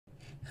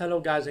Hello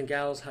guys and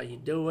gals, how you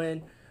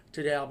doing?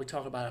 Today I'll be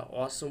talking about an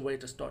awesome way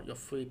to start your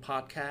free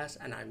podcast,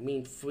 and I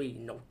mean free,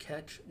 no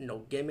catch, no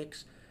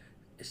gimmicks.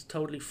 It's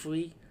totally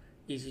free,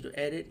 easy to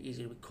edit,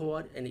 easy to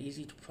record, and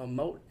easy to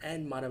promote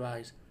and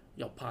monetize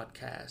your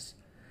podcast.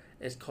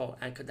 It's called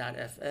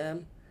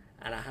Anchor.fm,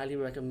 and I highly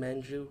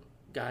recommend you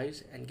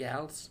guys and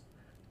gals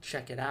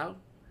check it out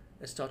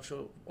and start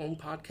your own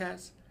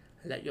podcast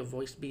and let your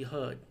voice be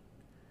heard.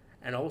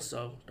 And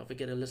also, don't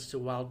forget to listen to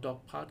Wild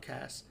Dog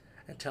Podcast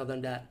and tell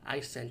them that I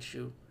sent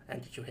you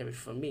and that you hear it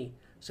from me.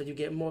 So you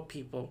get more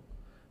people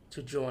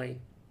to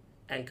join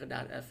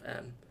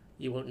Anchor.fm.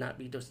 You will not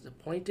be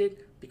disappointed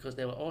because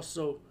they will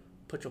also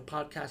put your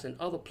podcast in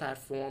other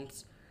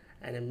platforms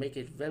and then make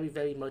it very,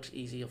 very much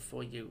easier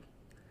for you.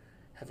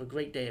 Have a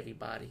great day,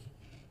 everybody.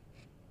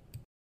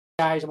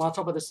 Guys, I want to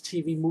talk about this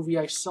TV movie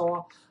I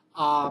saw.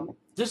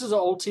 This is an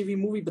old TV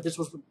movie, but this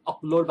was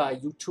uploaded by a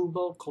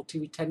YouTuber called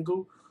TV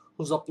Tengu,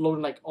 who's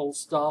uploading like old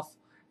stuff,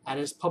 and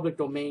it's public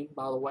domain,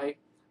 by the way.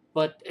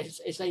 But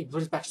it's like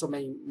brings back so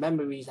many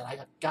memories, and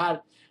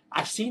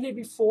I've seen it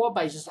before,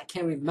 but I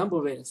can't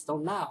remember it until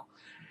now.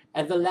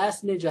 And The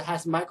Last Ninja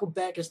has Michael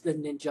Beck as the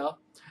ninja,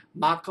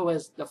 Mako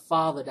as the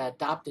father that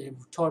adopted him,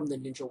 who taught him the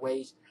ninja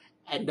ways,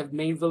 and the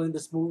main villain in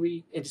this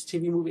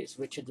TV movie, is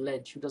Richard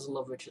Lynch. Who doesn't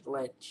love Richard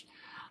Lynch?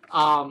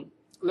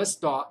 Let's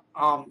start.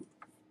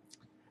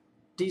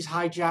 These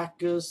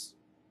hijackers,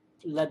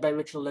 led by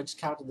Richard Lynch's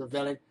character, the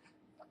villain,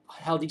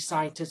 held these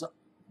scientists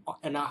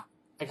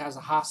as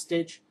a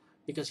hostage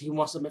because he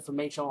wants some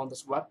information on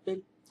this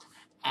weapon,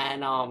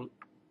 and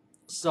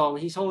so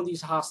he's holding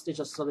these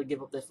hostages so they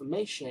give up the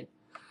information.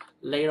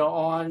 Later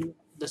on,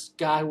 this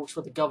guy who works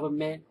for the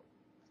government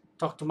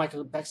talked to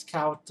Michael Beck's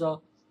character,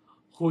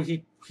 who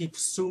he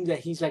assumed that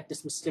he's like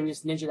this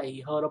mysterious ninja that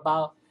he heard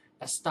about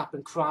that's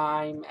stopping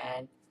crime,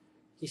 and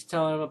he's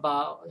telling him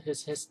about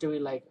his history,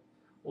 like,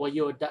 well,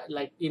 you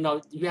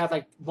have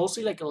like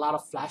mostly like a lot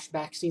of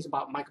flashback scenes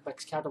about Michael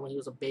Beck's character when he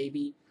was a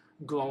baby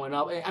growing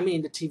up. I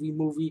mean, the TV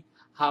movie,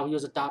 how he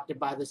was adopted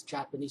by this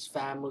Japanese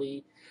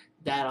family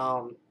that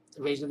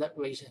raised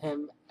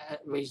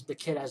the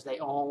kid as their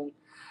own,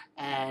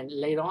 and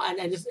later on,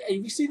 and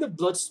you see the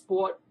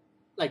Bloodsport,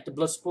 like the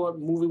Bloodsport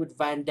movie with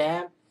Van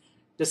Damme.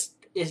 This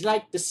is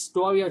like the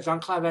story of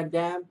Jean-Claude Van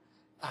Damme,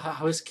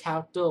 how his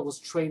character was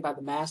trained by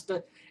the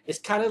master. It's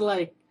kind of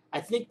like,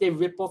 I think they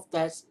rip off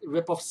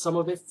some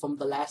of it from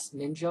The Last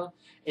Ninja.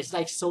 It's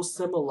like so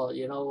similar,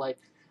 like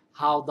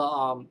how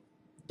the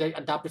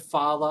adopted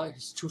father,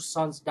 his two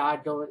sons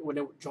died when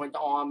they joined the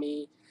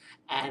army,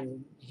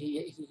 and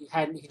he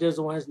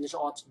doesn't want his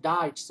ninja arts to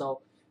die,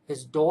 so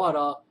his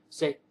daughter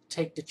said,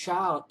 take the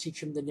child,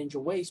 teach him the ninja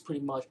ways, pretty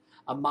much.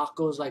 And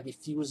Mako's like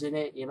refusing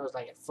it, it's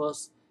like at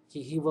first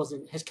he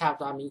wasn't, his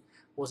character,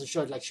 wasn't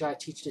sure, like, should I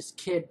teach this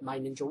kid my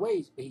ninja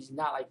ways? But he's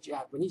not like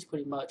Japanese,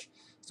 pretty much.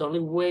 So the only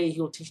way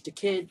he'll teach the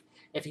kid,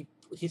 if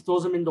he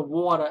throws him in the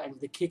water, and if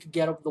the kid could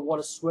get up the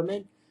water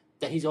swimming,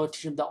 then he's going to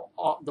teach him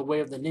the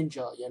way of the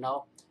ninja,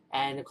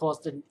 And of course,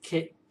 the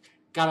kid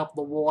got up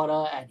the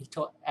water,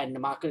 and the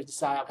Mako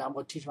decided, okay, I'm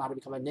going to teach him how to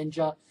become a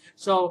ninja.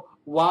 So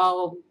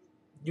while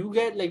you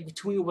get like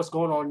between what's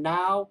going on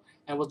now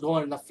and what's going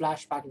on in the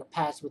flashback in the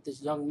past with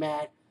this young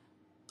man,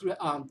 the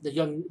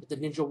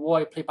ninja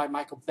warrior played by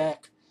Michael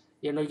Beck.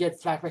 You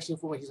get flashbacks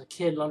from when he's a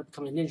kid, learning to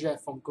become a ninja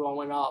from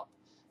growing up.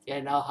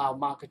 How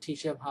Mako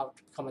teach him how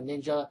to become a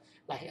ninja,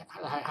 like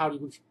how he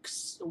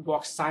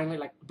walk silently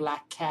like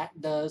Black Cat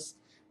does.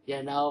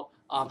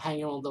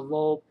 Hanging on the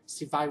rope,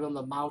 surviving on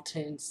the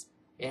mountains.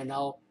 And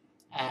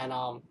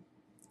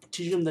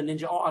teaching him the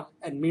ninja art.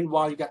 And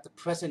meanwhile, you got the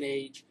present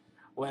age,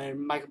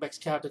 when Michael Beck's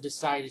character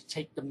decided to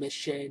take the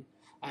mission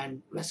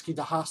and rescue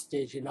the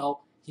hostage.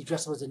 He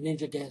dressed up as a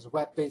ninja, getting his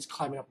weapons,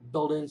 climbing up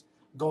buildings,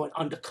 going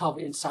undercover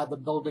inside the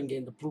building,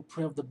 getting the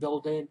blueprint of the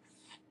building,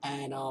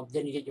 and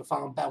then you get your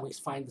final battle where he's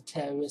fighting the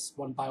terrorists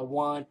one by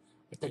one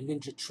with the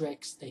ninja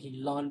tricks that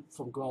he learned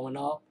from growing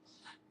up,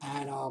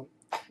 and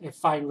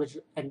fighting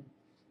Richard and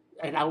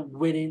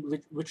outwitting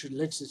Richard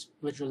Lynch's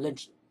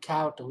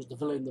character, who's the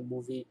villain in the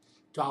movie,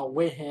 to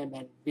outwit him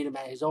and beat him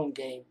at his own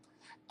game,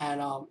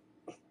 and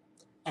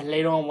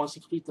later on, once he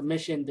completes the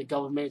mission, the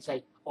government's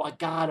like, oh, I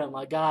got him,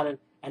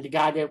 and the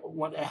guy that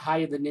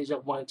hired the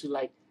ninja wanted to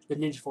like the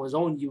ninja for his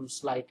own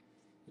use, like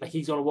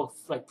he's gonna work,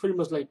 like pretty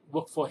much like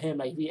work for him.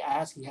 Like if he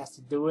asks, he has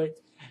to do it,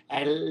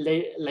 and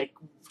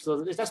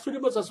so that's pretty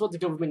much what the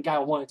government guy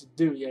wanted to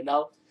do,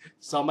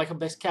 So Michael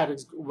Beck's character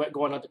is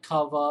going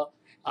undercover.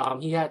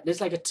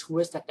 There's like a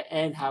twist at the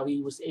end how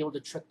he was able to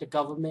trick the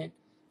government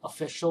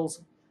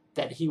officials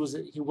that he was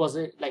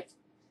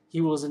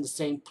in the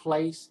same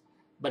place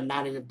but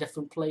not in a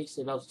different place.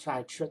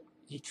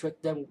 He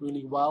tricked them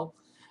really well.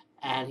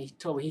 And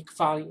when he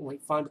finally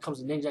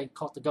becomes a ninja, he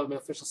caught the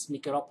government officials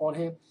sneaking up on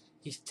him.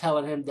 He's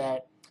telling him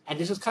that, and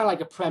this is kind of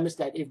like a premise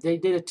that if they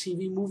did a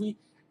TV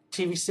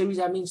series,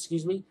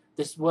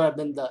 this would have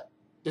been the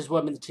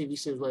TV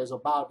series where it's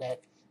about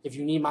that. If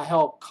you need my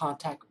help,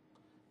 contact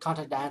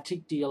the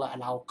antique dealer,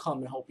 and I'll come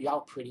and help you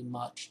out, pretty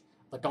much.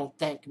 but don't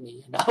thank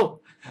me, you know.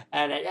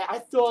 And I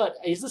thought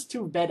it's just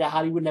too bad that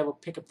Hollywood never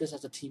pick up this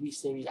as a TV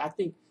series. I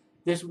think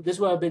this would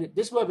have been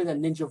a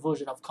ninja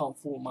version of Kung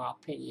Fu, in my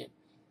opinion.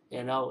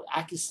 You know,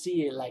 I could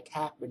see it like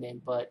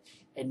happening, but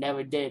it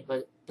never did.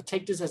 But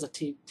take this as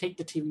take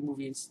the TV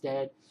movie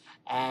instead,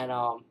 and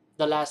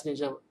The Last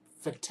Ninja,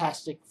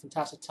 fantastic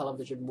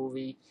television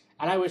movie.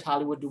 And I wish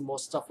Hollywood do more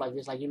stuff like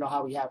this. Like you know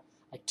how we have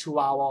like 2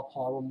 hour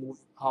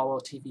horror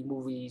TV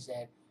movies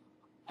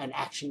and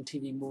action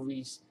TV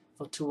movies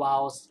for 2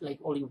 hours, like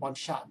only one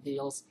shot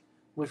deals,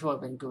 which would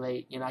have been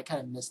great. You know, I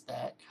kind of missed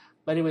that.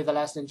 But anyway, The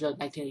Last Ninja,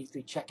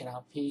 1983, check it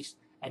out. Peace.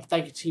 And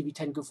thank you, TV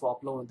Tengu, for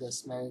uploading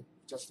this, man.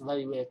 Just a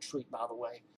very rare treat, by the way.